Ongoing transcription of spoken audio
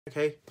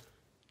Okay,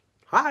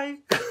 hi!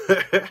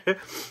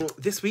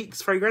 This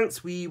week's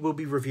fragrance we will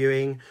be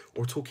reviewing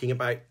or talking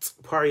about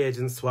Poirier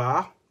D'un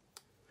Soir.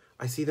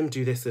 I see them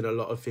do this in a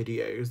lot of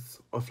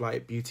videos of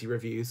like beauty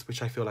reviews,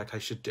 which I feel like I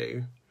should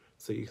do,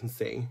 so you can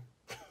see.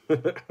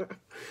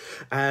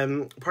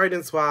 Poirier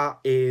D'un Soir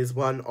is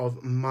one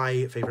of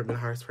my favourite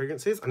Harris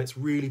fragrances, and it's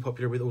really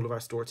popular with all of our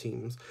store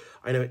teams.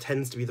 I know it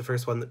tends to be the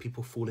first one that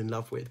people fall in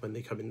love with when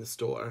they come in the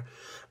store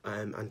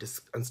and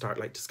start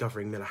like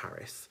discovering Miller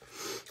Harris.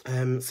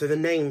 So the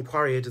name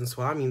Poirier D'un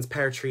Soir means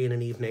pear tree in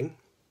an evening,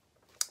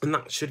 and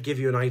that should give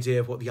you an idea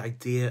of what the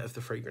idea of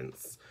the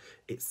fragrance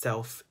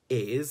itself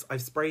is.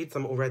 I've sprayed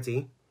some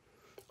already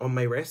on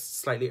my wrist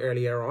slightly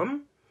earlier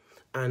on,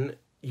 and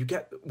you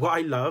get, what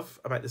I love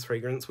about this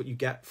fragrance, what you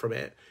get from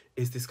it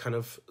is this kind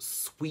of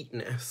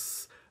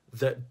sweetness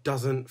that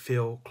doesn't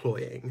feel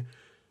cloying.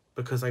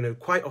 Because I know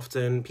quite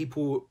often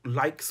people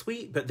like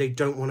sweet, but they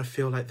don't want to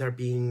feel like they're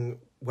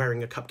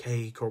wearing a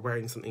cupcake or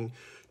wearing something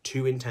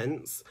too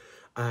intense.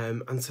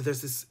 And so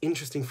there's this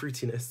interesting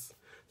fruitiness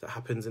that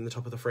happens in the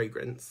top of the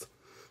fragrance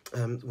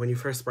when you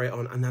first spray it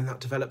on, and then that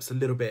develops a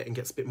little bit and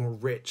gets a bit more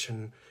rich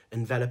and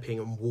enveloping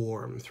and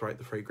warm throughout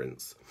the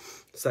fragrance.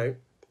 So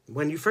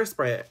when you first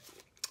spray it,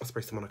 I'll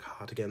spray some on a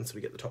card again so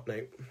we get the top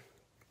note.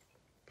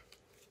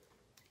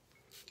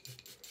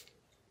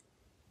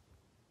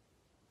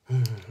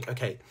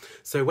 Okay,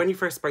 so when you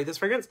first spray this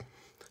fragrance,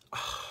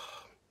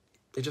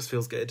 it just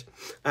feels good.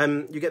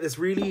 You get this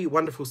really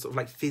wonderful sort of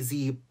like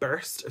fizzy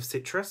burst of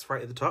citrus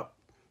right at the top,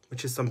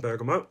 which is some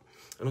bergamot,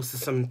 and also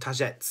some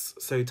tagettes.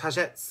 So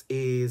tagettes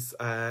is,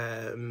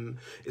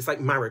 it's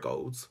like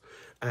marigolds,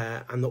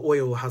 and the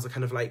oil has a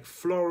kind of like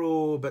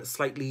floral but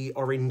slightly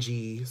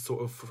orangey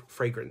sort of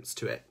fragrance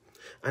to it.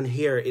 And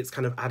here it's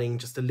kind of adding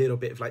just a little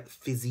bit of like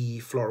fizzy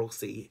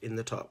floralcy in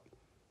the top.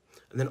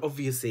 And then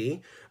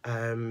obviously,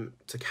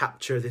 to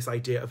capture this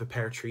idea of a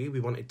pear tree, we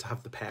wanted to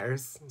have the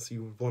pears. So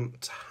you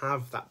want to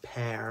have that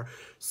pear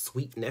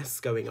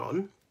sweetness going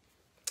on.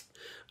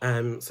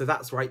 So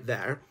that's right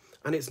there.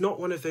 And it's not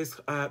one of those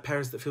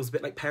pears that feels a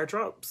bit like pear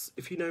drops,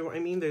 if you know what I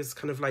mean. Those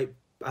kind of like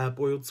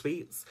boiled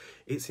sweets.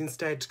 It's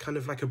instead kind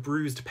of like a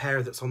bruised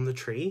pear that's on the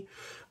tree.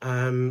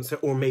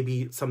 Or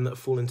maybe some that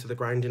fall into the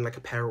ground in like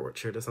a pear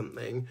orchard or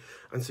something.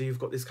 And so you've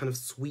got this kind of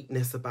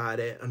sweetness about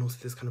it, and also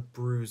this kind of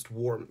bruised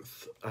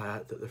warmth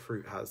that the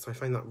fruit has. So I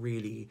find that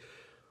really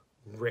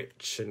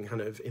rich and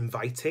kind of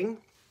inviting.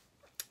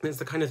 And it's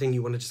the kind of thing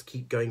you want to just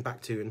keep going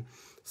back to and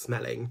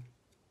smelling,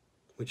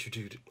 which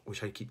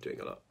I keep doing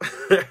a lot.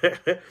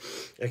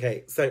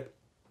 Okay, so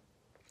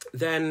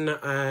then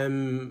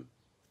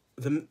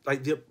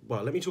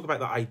let me talk about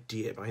the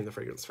idea behind the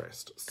fragrance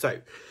first.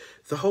 So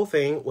the whole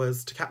thing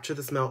was to capture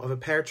the smell of a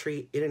pear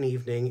tree in an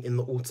evening in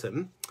the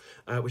autumn,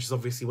 which is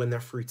obviously when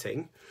they're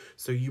fruiting.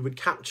 So you would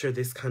capture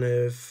this kind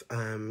of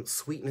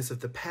sweetness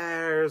of the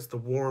pears, the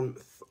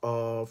warmth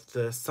of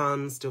the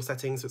sun still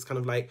setting. So it's kind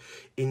of like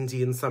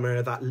Indian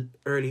summer, that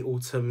early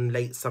autumn,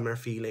 late summer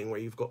feeling where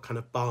you've got kind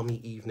of balmy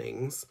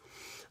evenings.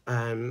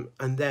 And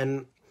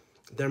then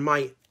there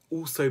might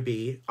also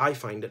be, I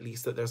find at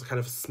least, that there's a kind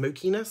of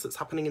smokiness that's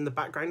happening in the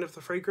background of the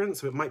fragrance.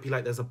 So it might be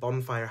like there's a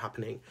bonfire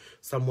happening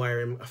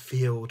somewhere in a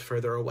field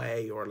further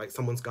away, or like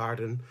someone's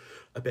garden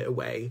a bit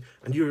away,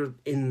 and you're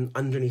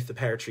underneath the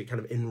pear tree,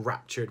 kind of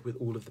enraptured with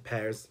all of the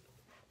pears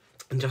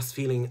and just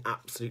feeling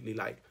absolutely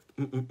like,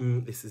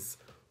 this is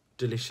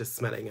delicious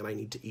smelling and I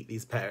need to eat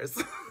these pears.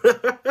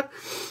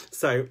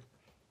 So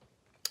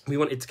we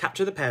wanted to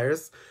capture the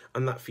pears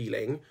and that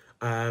feeling.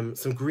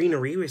 Some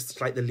greenery, which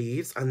is like the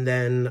leaves, and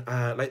then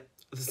like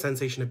the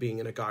sensation of being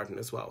in a garden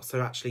as well.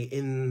 So actually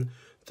in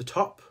the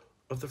top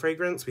of the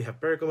fragrance, we have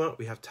bergamot,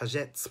 we have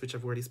tagettes, which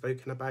I've already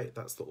spoken about.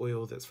 That's the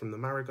oil that's from the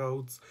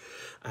marigolds,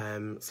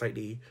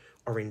 slightly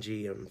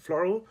orangey and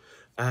floral.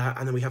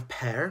 And then we have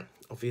pear,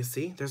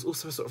 obviously. There's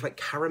also a sort of like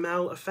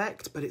caramel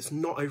effect, but it's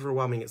not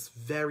overwhelming. It's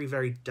very,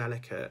 very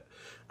delicate,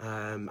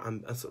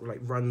 and sort of like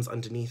runs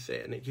underneath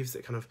it, and it gives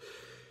it kind of,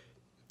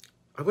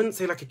 I wouldn't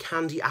say like a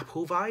candy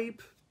apple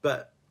vibe,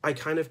 but I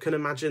kind of can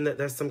imagine that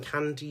there's some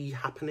candy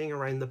happening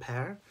around the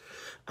pear.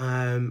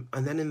 And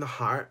then in the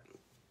heart,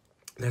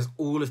 there's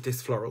all of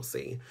this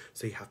floralcy.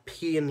 So you have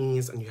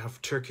peonies and you have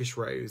Turkish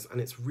rose,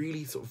 and it's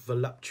really sort of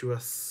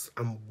voluptuous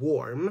and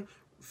warm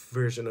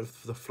version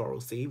of the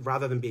floralcy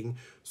rather than being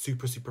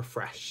super, super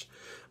fresh.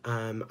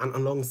 And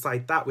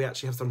alongside that, we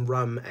actually have some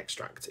rum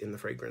extract in the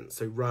fragrance.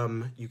 So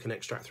rum you can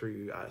extract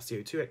through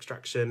CO2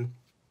 extraction.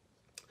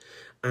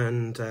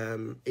 And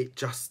it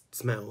just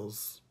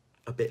smells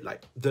a bit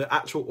like, the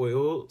actual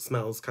oil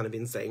smells kind of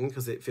insane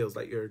because it feels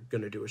like you're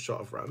going to do a shot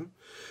of rum.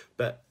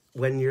 But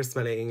when you're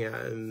smelling it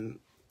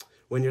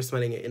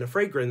in a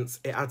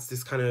fragrance, it adds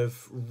this kind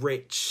of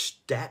rich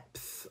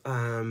depth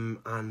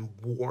and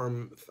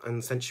warmth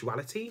and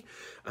sensuality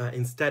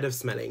instead of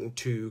smelling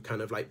too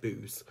kind of like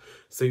booze.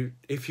 So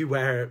if you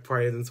wear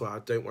Poirier D'un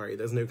Soir, don't worry,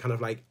 there's no kind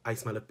of like I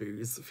smell of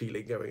booze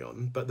feeling going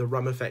on, but the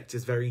rum effect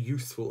is very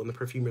useful, and the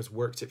perfumers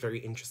worked it very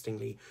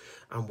interestingly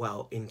and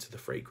well into the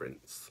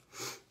fragrance.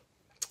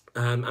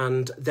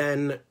 And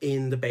then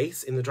in the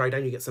base, in the dry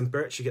down, you get some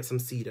birch, you get some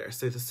cedar.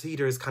 So the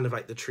cedar is kind of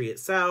like the tree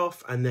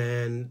itself, and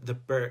then the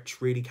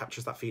birch really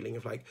captures that feeling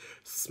of like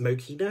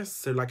smokiness.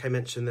 So like I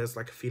mentioned, there's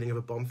like a feeling of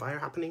a bonfire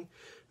happening,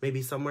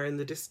 maybe somewhere in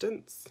the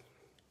distance.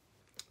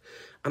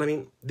 And I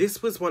mean,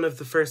 this was one of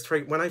the first,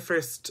 when I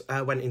first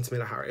went into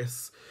Miller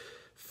Harris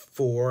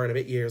 4 and a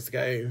bit years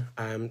ago,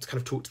 to kind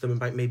of talk to them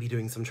about maybe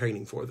doing some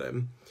training for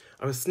them,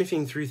 I was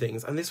sniffing through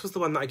things, and this was the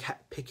one that I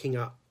kept picking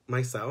up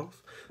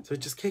myself. So it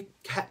just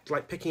kept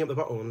like picking up the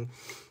bottle and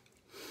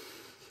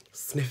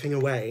sniffing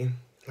away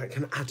like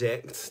an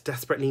addict,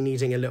 desperately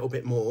needing a little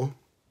bit more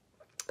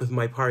of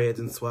my Poirier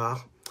D'un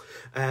Soir.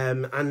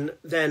 And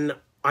then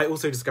I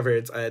also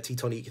discovered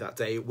Teutonique that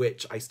day,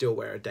 which I still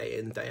wear day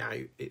in, day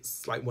out.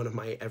 It's like one of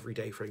my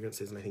everyday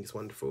fragrances, and I think it's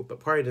wonderful. But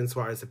Poirier D'un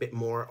Soir is a bit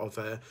more of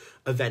a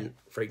event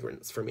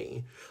fragrance for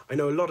me. I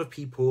know a lot of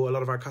people, a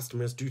lot of our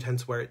customers do tend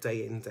to wear it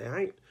day in, day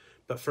out.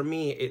 But for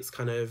me, it's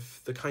kind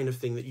of the kind of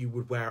thing that you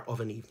would wear of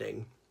an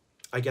evening.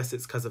 I guess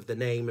it's because of the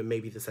name and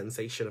maybe the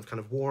sensation of kind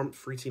of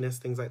warmth, fruitiness,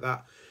 things like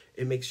that.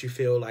 It makes you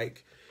feel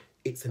like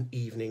it's an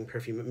evening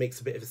perfume. It makes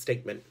a bit of a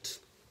statement.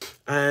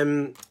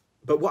 But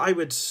what I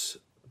would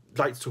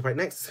like to talk about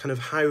next is kind of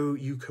how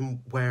you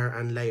can wear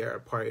and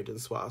layer Poirier D'un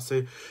Soir.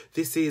 So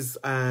this is,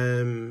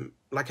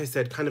 like I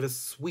said, kind of a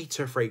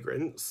sweeter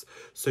fragrance.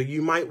 So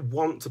you might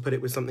want to put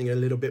it with something a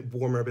little bit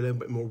warmer, a little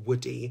bit more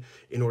woody,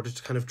 in order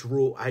to kind of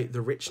draw out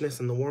the richness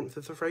and the warmth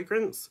of the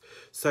fragrance.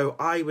 So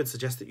I would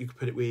suggest that you could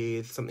put it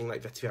with something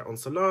like Vetiver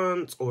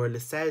Insolente or Le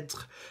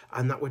Cèdre,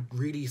 and that would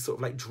really sort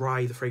of like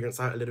dry the fragrance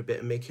out a little bit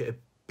and make it a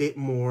bit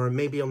more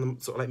maybe on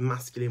the sort of like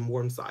masculine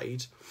warm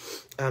side.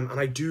 And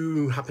I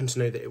do happen to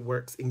know that it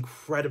works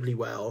incredibly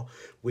well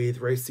with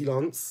Rose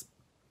Silence.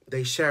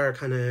 They share a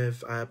kind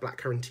of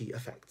blackcurranty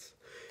effect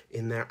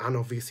in there, and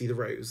obviously the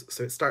rose,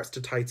 so it starts to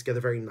tie together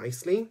very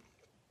nicely,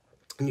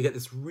 and you get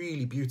this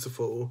really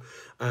beautiful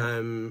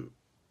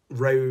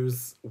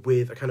rose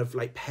with a kind of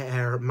like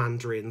pear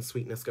mandarin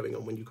sweetness going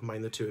on when you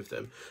combine the two of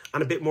them,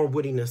 and a bit more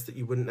woodiness that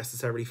you wouldn't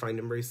necessarily find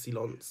in Rose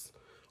Silence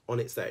on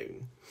its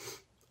own.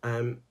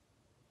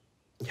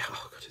 Yeah,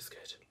 oh god, it's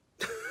good.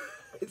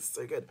 It's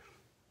so good.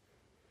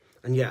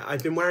 And yeah,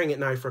 I've been wearing it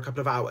now for a couple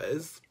of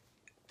hours,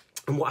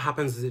 and what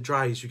happens is it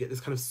dries, you get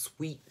this kind of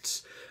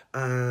sweet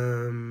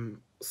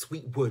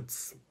sweet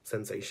woods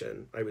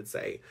sensation, I would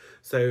say.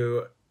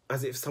 So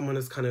as if someone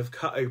has kind of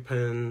cut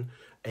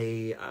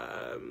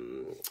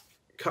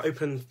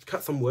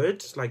some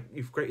wood, like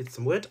you've grated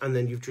some wood, and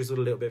then you've drizzled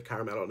a little bit of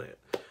caramel on it,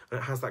 and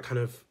it has that kind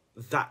of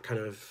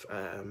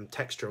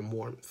texture and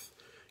warmth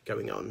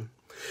going on.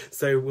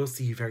 So we'll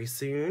see you very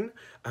soon,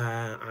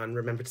 and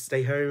remember to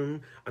stay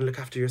home and look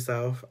after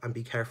yourself and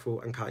be careful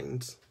and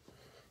kind.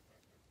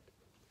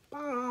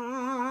 Bye.